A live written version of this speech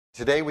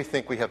Today we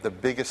think we have the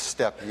biggest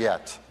step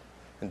yet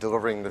in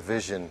delivering the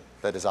vision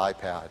that is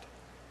iPad.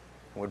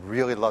 And would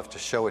really love to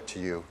show it to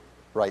you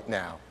right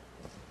now.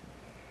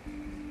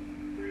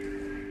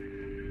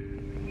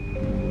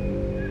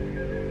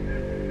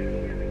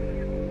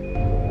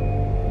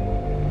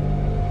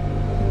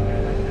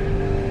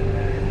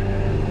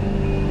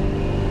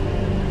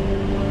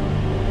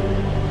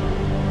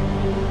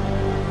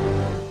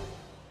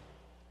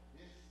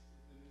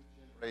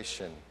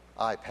 Generation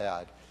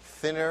iPad,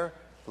 thinner,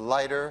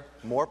 lighter,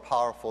 more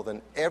powerful than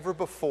ever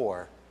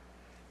before,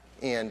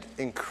 and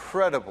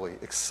incredibly,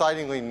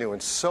 excitingly new in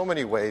so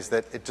many ways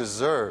that it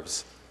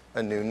deserves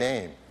a new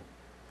name.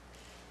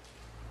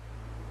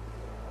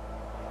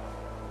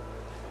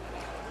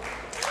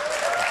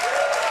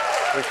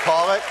 We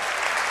call it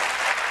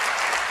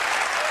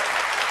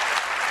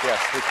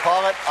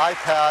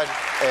iPad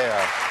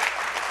Air.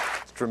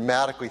 It's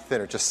dramatically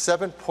thinner, just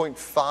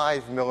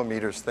 7.5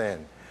 millimeters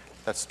thin.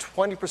 That's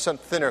 20%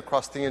 thinner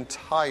across the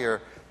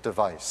entire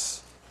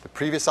device. The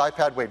previous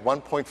iPad weighed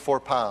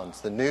 1.4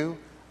 pounds. The new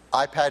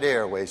iPad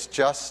Air weighs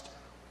just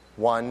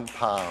 1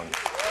 pound.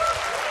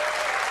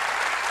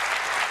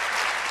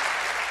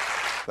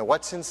 Now,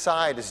 what's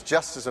inside is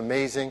just as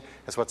amazing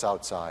as what's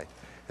outside.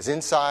 As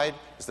inside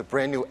is the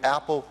brand new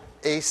Apple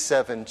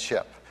A7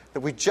 chip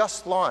that we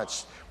just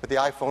launched with the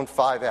iPhone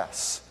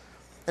 5S.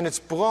 And it's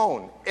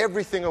blown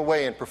everything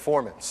away in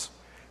performance.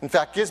 In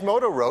fact,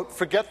 Gizmodo wrote,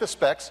 forget the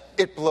specs,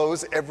 it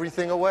blows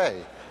everything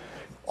away.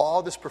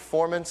 All this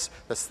performance,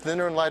 this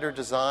thinner and lighter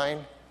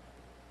design,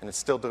 and it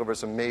still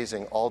delivers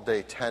amazing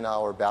all-day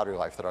 10-hour battery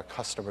life that our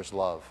customers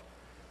love.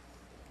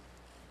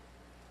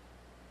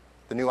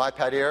 The new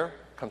iPad Air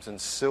comes in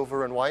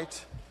silver and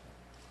white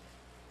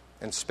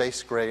and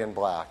space gray and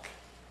black.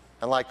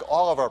 And like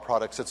all of our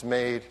products, it's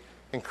made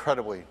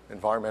incredibly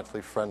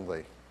environmentally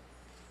friendly.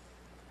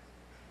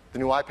 The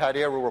new iPad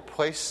Air will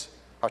replace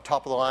our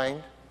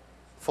top-of-the-line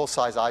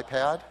full-size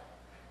iPad.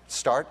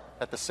 Start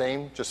at the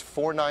same, just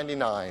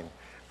 $499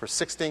 for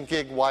 16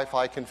 gig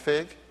Wi-Fi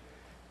config,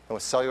 and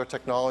with cellular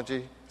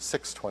technology,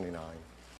 $629.